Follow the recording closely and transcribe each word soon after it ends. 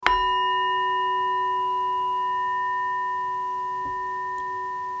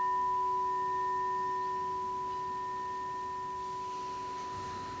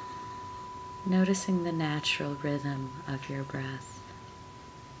noticing the natural rhythm of your breath.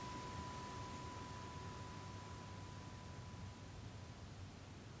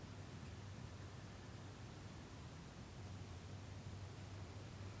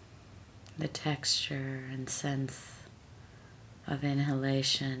 The texture and sense of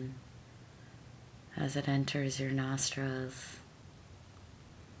inhalation as it enters your nostrils.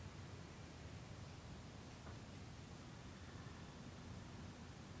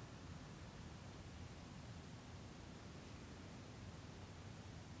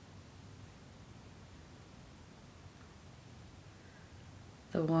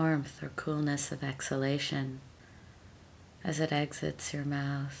 The warmth or coolness of exhalation as it exits your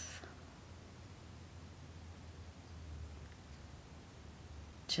mouth.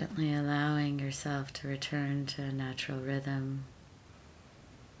 Gently allowing yourself to return to a natural rhythm.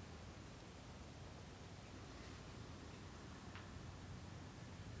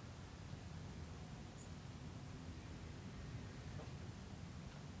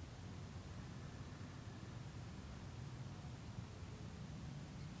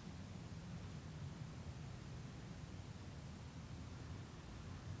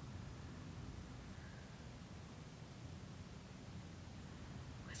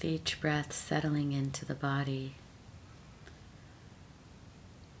 With each breath settling into the body,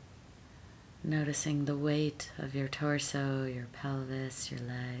 noticing the weight of your torso, your pelvis, your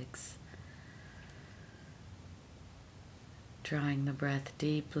legs. Drawing the breath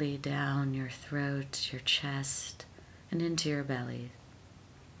deeply down your throat, your chest, and into your belly.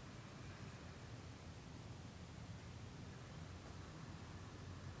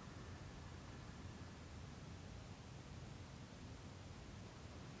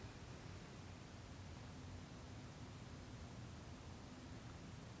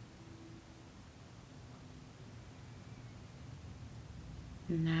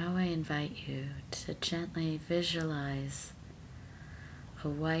 Now I invite you to gently visualize a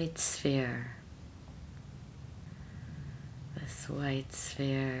white sphere. This white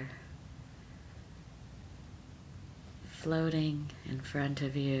sphere floating in front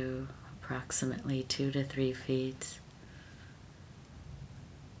of you approximately 2 to 3 feet,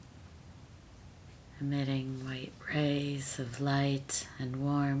 emitting white rays of light and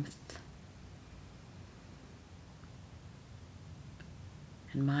warmth.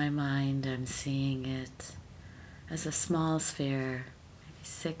 In my mind, I'm seeing it as a small sphere, maybe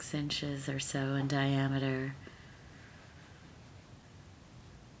 6 inches or so in diameter.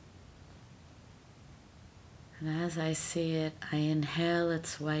 And as I see it, I inhale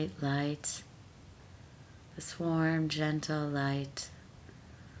its white light, this warm, gentle light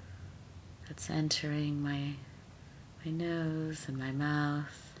that's entering my nose and my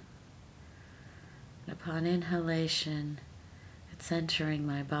mouth. And upon inhalation, it's entering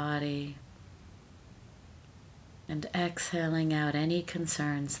my body and exhaling out any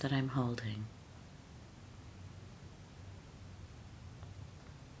concerns that I'm holding.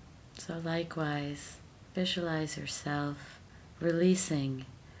 So likewise, visualize yourself releasing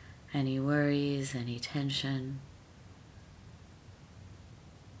any worries, any tension.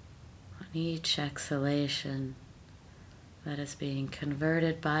 On each exhalation, that is being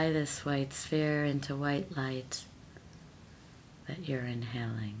converted by this white sphere into white light that you're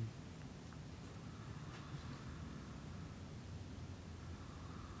inhaling.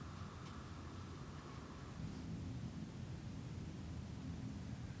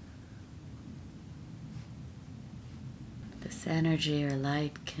 This energy or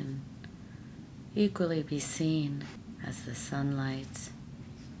light can equally be seen as the sunlight.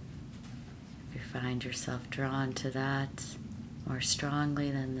 If you find yourself drawn to that more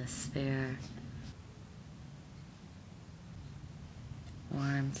strongly than the sphere,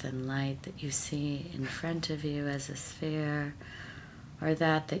 warmth and light that you see in front of you as a sphere, or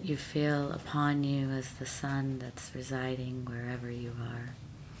that you feel upon you as the sun that's residing wherever you are.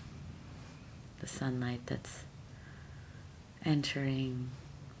 The sunlight that's entering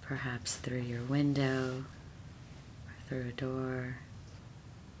perhaps through your window or through a door.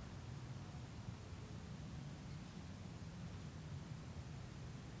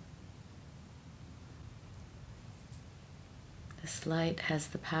 This light has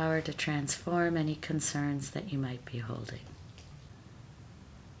the power to transform any concerns that you might be holding.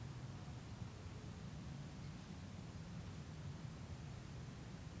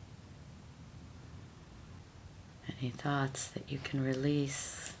 Any thoughts that you can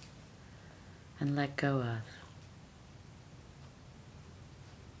release and let go of.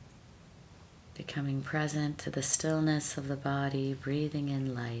 Becoming present to the stillness of the body, breathing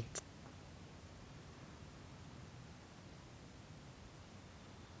in light.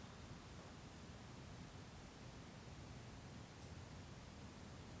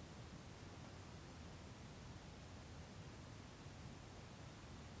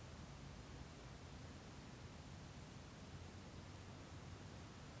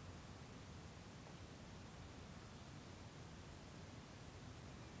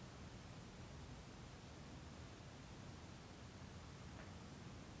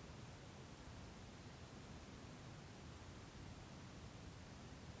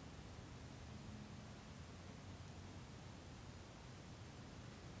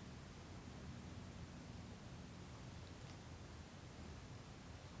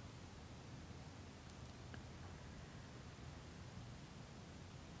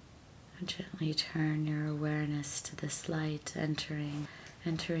 Gently turn your awareness to this light entering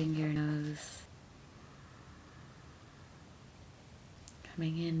your nose,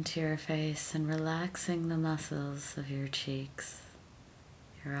 coming into your face and relaxing the muscles of your cheeks,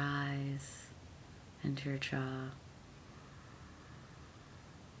 your eyes, and your jaw.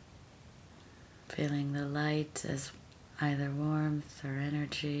 Feeling the light as either warmth or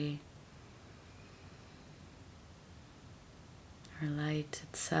energy, or light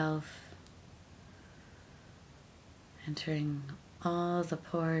itself, entering all the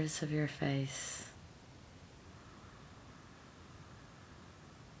pores of your face.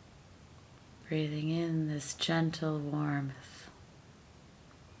 Breathing in this gentle warmth.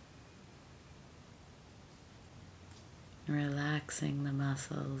 Relaxing the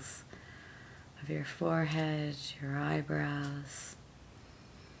muscles of your forehead, your eyebrows,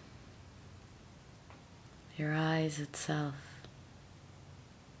 your eyes itself.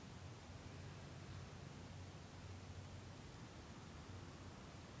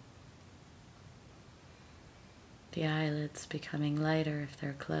 The eyelids becoming lighter if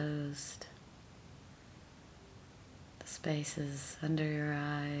they're closed. The spaces under your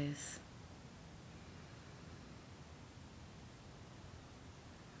eyes.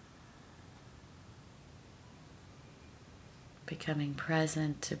 Becoming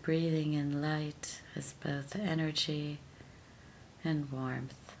present to breathing in light as both energy and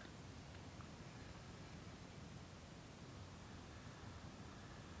warmth.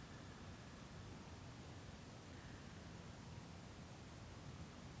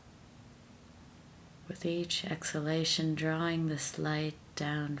 With each exhalation, drawing this light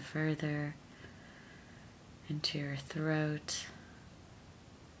down further into your throat,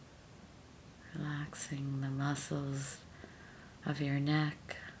 relaxing the muscles of your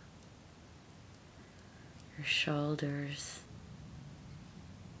neck, your shoulders,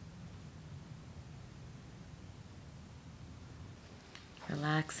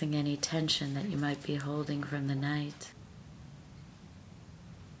 relaxing any tension that you might be holding from the night.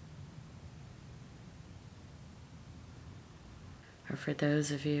 Or for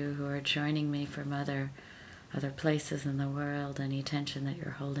those of you who are joining me from other places in the world, any tension that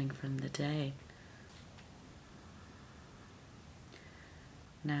you're holding from the day.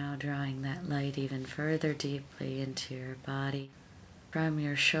 Now drawing that light even further deeply into your body, from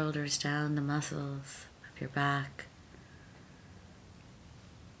your shoulders down the muscles of your back,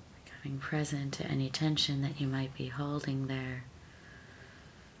 becoming present to any tension that you might be holding there.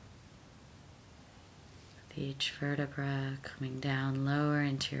 With each vertebra coming down lower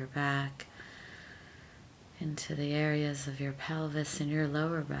into your back, into the areas of your pelvis and your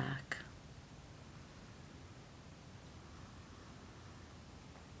lower back.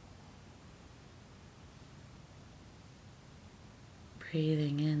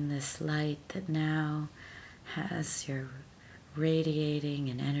 Breathing in this light that now has your radiating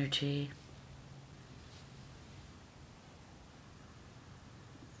in energy.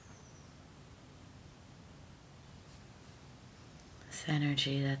 This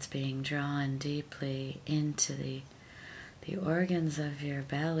energy that's being drawn deeply into the organs of your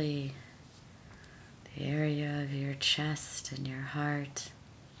belly, the area of your chest and your heart.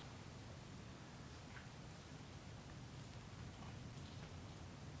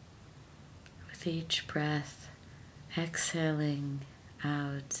 With each breath, exhaling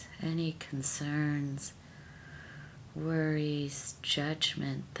out any concerns, worries,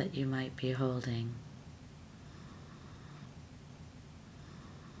 judgment that you might be holding.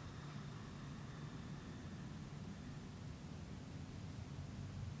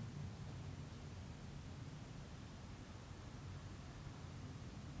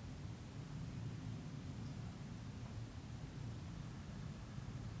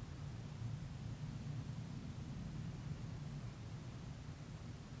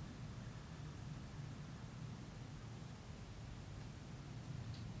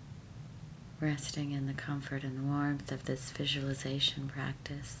 Resting in the comfort and warmth of this visualization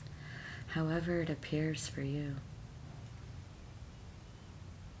practice, however it appears for you.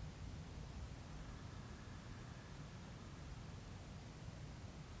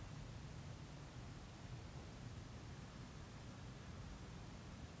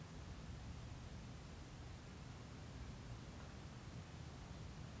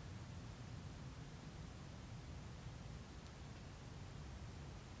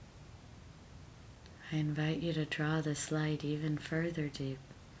 I invite you to draw this light even further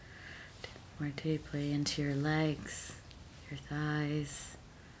more deeply into your legs, your thighs,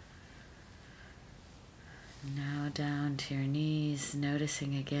 now down to your knees,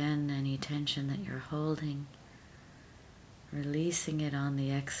 noticing again any tension that you're holding. releasing it on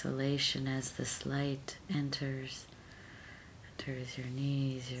the exhalation as this light enters your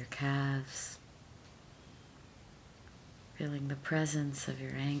knees, your calves, feeling the presence of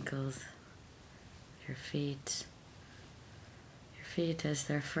your ankles, your feet as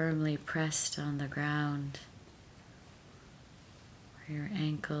they're firmly pressed on the ground, or your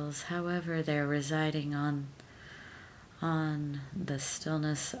ankles, however they're residing on the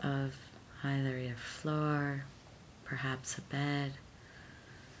stillness of either your floor, perhaps a bed,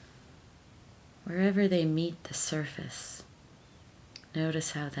 wherever they meet the surface.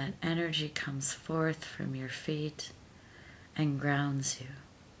 Notice how that energy comes forth from your feet and grounds you.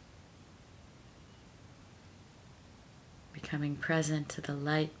 Becoming present to the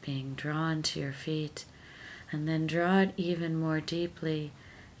light being drawn to your feet, and then draw it even more deeply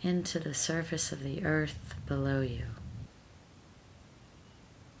into the surface of the earth below you.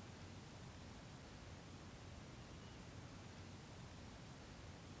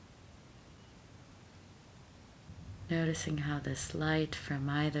 Noticing how this light from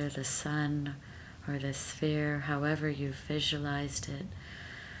either the sun or the sphere, however you've visualized it,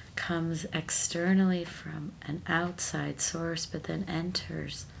 comes externally from an outside source, but then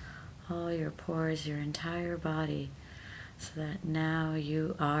enters all your pores, your entire body, so that now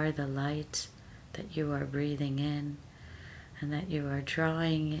you are the light that you are breathing in, and that you are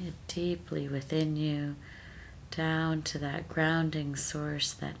drawing it deeply within you, down to that grounding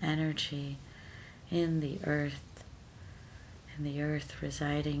source, that energy in the earth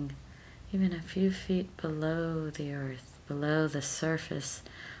residing even a few feet below the earth, below the surface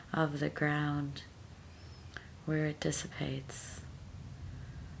of the ground, where it dissipates,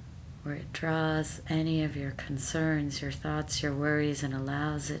 where it draws any of your concerns, your thoughts, your worries, and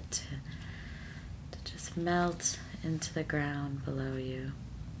allows it to just melt into the ground below you.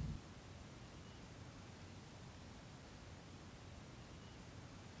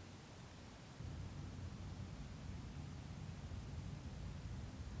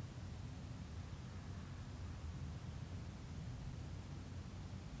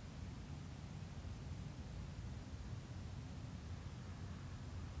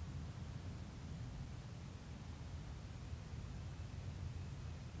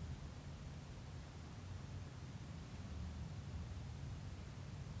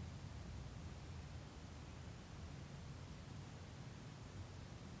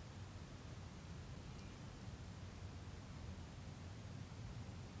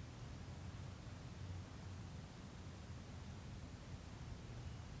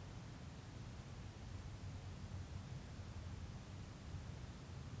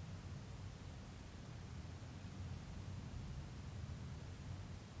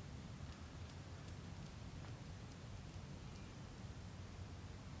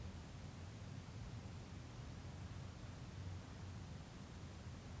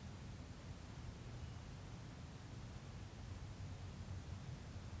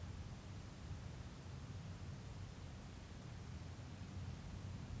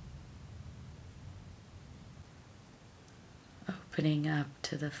 Opening up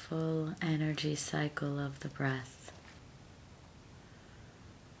to the full energy cycle of the breath.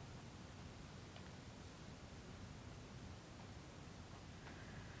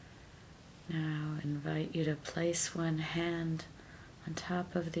 Now invite you to place one hand on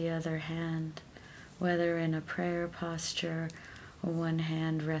top of the other hand, whether in a prayer posture or one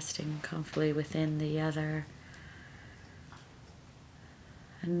hand resting comfortably within the other.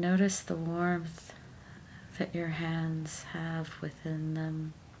 And notice the warmth that your hands have within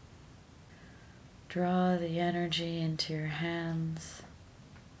them. Draw the energy into your hands.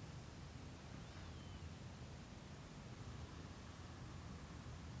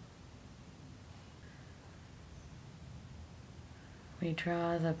 We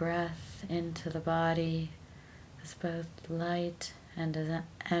draw the breath into the body as both light and as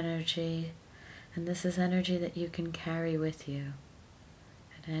energy, and this is energy that you can carry with you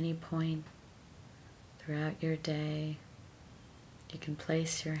at any point throughout your day. You can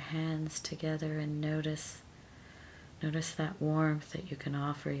place your hands together and notice that warmth that you can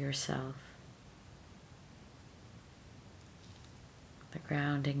offer yourself. The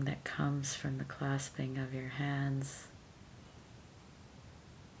grounding that comes from the clasping of your hands,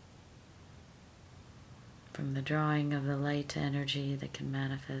 from the drawing of the light energy that can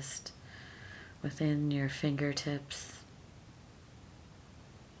manifest within your fingertips.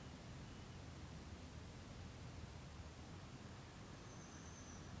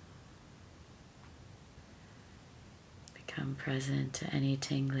 Become present to any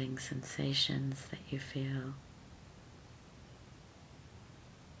tingling sensations that you feel.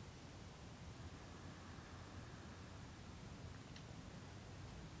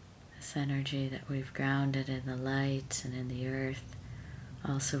 This energy that we've grounded in the light and in the earth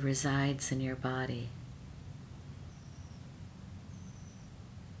also resides in your body.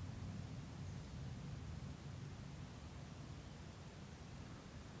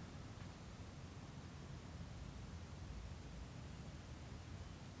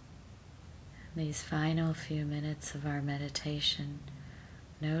 These final few minutes of our meditation,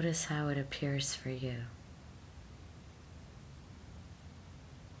 notice how it appears for you.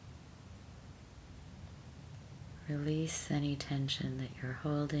 Release any tension that you're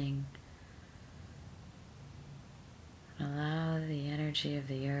holding. And allow the energy of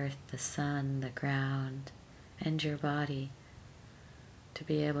the earth, the sun, the ground, and your body to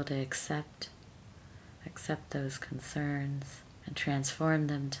be able to accept those concerns and transform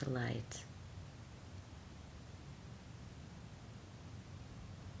them to light.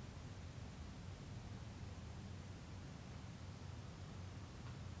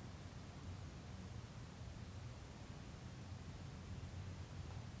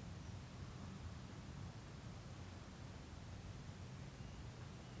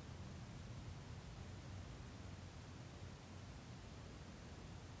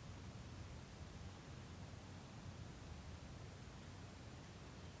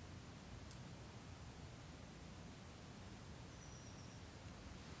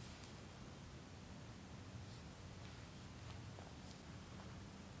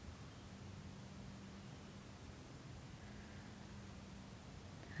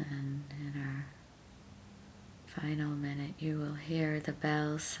 And in our final minute, you will hear the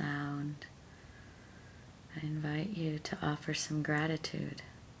bell sound. I invite you to offer some gratitude.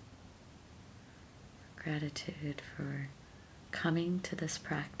 Gratitude for coming to this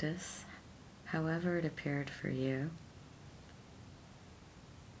practice, however it appeared for you.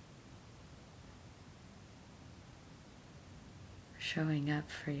 Showing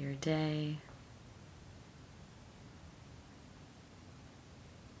up for your day.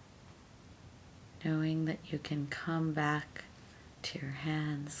 Knowing that you can come back to your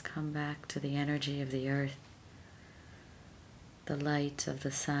hands, come back to the energy of the earth, the light of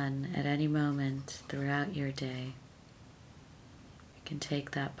the sun at any moment throughout your day. You can take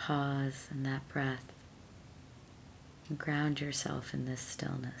that pause and that breath and ground yourself in this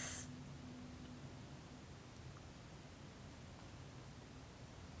stillness.